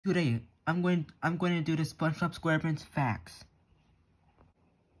Today, I'm going to do the SpongeBob SquarePants facts.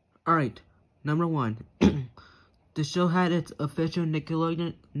 Alright, number 1. The show had its official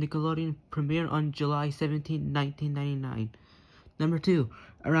Nickelodeon premiere on July 17, 1999. Number 2.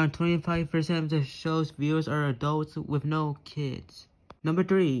 Around 25% of the show's viewers are adults with no kids. Number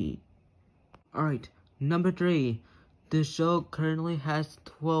 3. Alright, number 3. The show currently has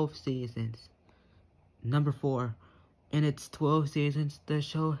 12 seasons. Number 4. In its 12 seasons, the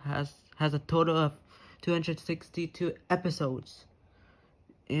show has a total of 262 episodes.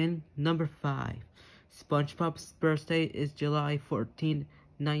 And number 5. SpongeBob's birthday is July 14,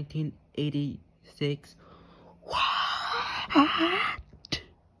 1986. What?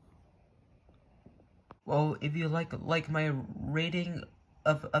 Well, if you like my rating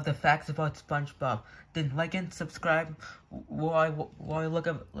of the facts about SpongeBob, then like and subscribe while I look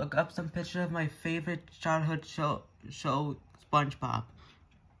up some pictures of my favorite childhood show SpongeBob.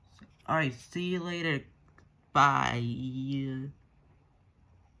 Alright, see you later. Bye.